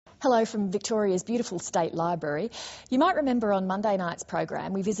Hello from Victoria's beautiful State Library. You might remember on Monday night's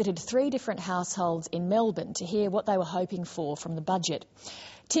program we visited 3 different households in Melbourne to hear what they were hoping for from the budget.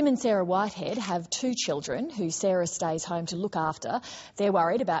 Tim and Sarah Whitehead have 2 children who Sarah stays home to look after. They're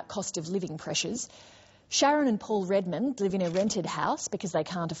worried about cost of living pressures. Sharon and Paul Redmond live in a rented house because they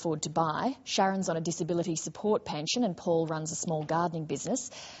can't afford to buy. Sharon's on a disability support pension and Paul runs a small gardening business.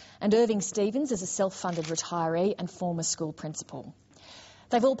 And Irving Stevens is a self-funded retiree and former school principal.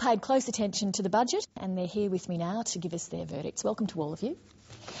 They've all paid close attention to the budget and they're here with me now to give us their verdicts. Welcome to all of you.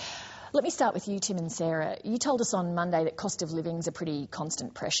 Let me start with you, Tim and Sarah. You told us on Monday that cost of living's a pretty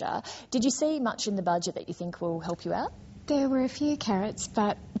constant pressure. Did you see much in the budget that you think will help you out? There were a few carrots,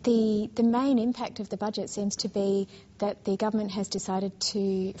 but the main impact of the budget seems to be that the government has decided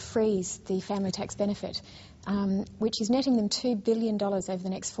to freeze the family tax benefit, which is netting them $2 billion over the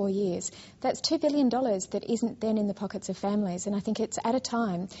next 4 years. That's $2 billion that isn't then in the pockets of families, and I think it's at a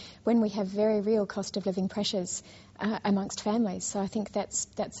time when we have very real cost of living pressures amongst families. So I think that's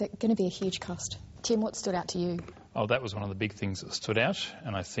going to be a huge cost. Tim, what stood out to you? Oh, that was one of the big things that stood out,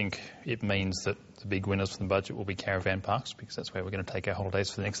 and I think it means that the big winners from the budget will be caravan parks, because that's where we're going to take our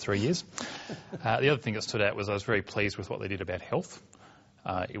holidays for the next 3 years. The other thing that stood out was I was very pleased with what they did about health.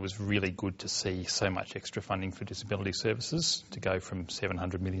 It was really good to see so much extra funding for disability services. To go from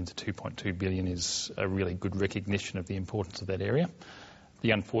 $700 million to $2.2 billion is a really good recognition of the importance of that area. The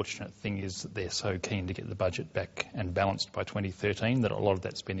unfortunate thing is that they're so keen to get the budget back and balanced by 2013 that a lot of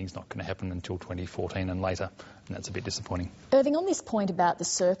that spending is not going to happen until 2014 and later, and that's a bit disappointing. Irving, on this point about the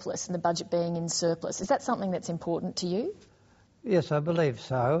surplus and the budget being in surplus, is that something that's important to you? Yes, I believe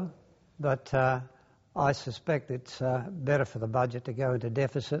so, but I suspect it's better for the budget to go into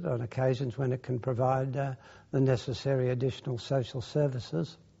deficit on occasions when it can provide the necessary additional social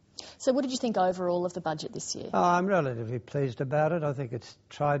services. So what did you think overall of the budget this year? I'm relatively pleased about it. I think it's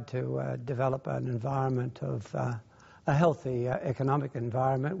tried to develop an environment of a healthy economic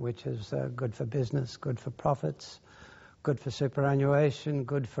environment, which is good for business, good for profits, good for superannuation,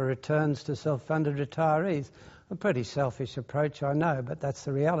 good for returns to self-funded retirees. A pretty selfish approach, I know, but that's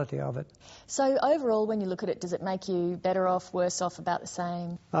the reality of it. So overall, when you look at it, does it make you better off, worse off, about the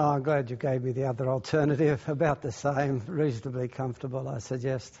same? Oh, I'm glad you gave me the other alternative. About the same, reasonably comfortable, I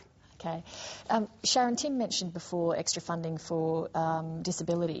suggest. Okay. Sharon, Tim mentioned before extra funding for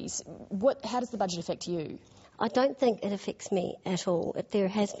disabilities. How does the budget affect you? I don't think it affects me at all. There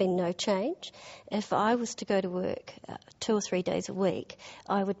has been no change. If I was to go to work 2 or 3 days a week,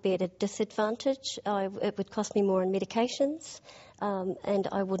 I would be at a disadvantage. It would cost me more in medications, and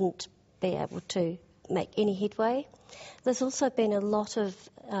I wouldn't be able to make any headway. There's also been a lot of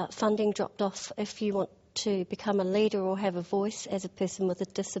funding dropped off if you want to become a leader or have a voice as a person with a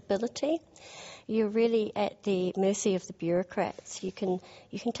disability. You're really at the mercy of the bureaucrats. You can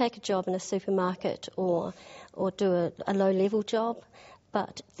take a job in a supermarket or do a low-level job,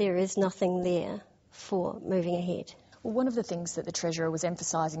 but there is nothing there for moving ahead. Well, one of the things that the Treasurer was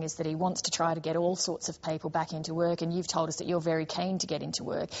emphasising is that he wants to try to get all sorts of people back into work, and you've told us that you're very keen to get into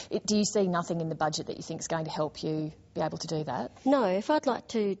work. Do you see nothing in the budget that you think is going to help you be able to do that? No, if I'd like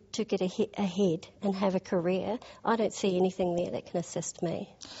to get ahead and have a career, I don't see anything there that can assist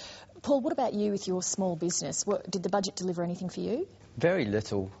me. Paul, what about you with your small business? Did the budget deliver anything for you? Very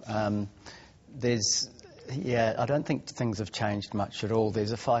little. I don't think things have changed much at all.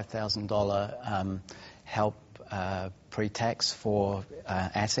 There's a $5,000 help pre-tax for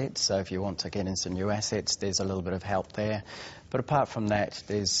assets, so if you want to get into new assets, there's a little bit of help there. But apart from that,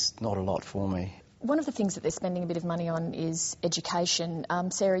 there's not a lot for me. One of the things that they're spending a bit of money on is education.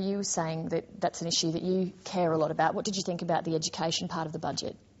 Sarah, you were saying that that's an issue that you care a lot about. What did you think about the education part of the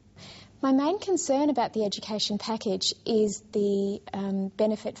budget? My main concern about the education package is the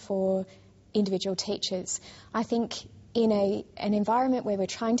benefit for individual teachers. I think in an environment where we're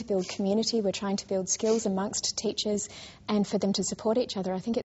trying to build community, we're trying to build skills amongst teachers and for them to support each other, I think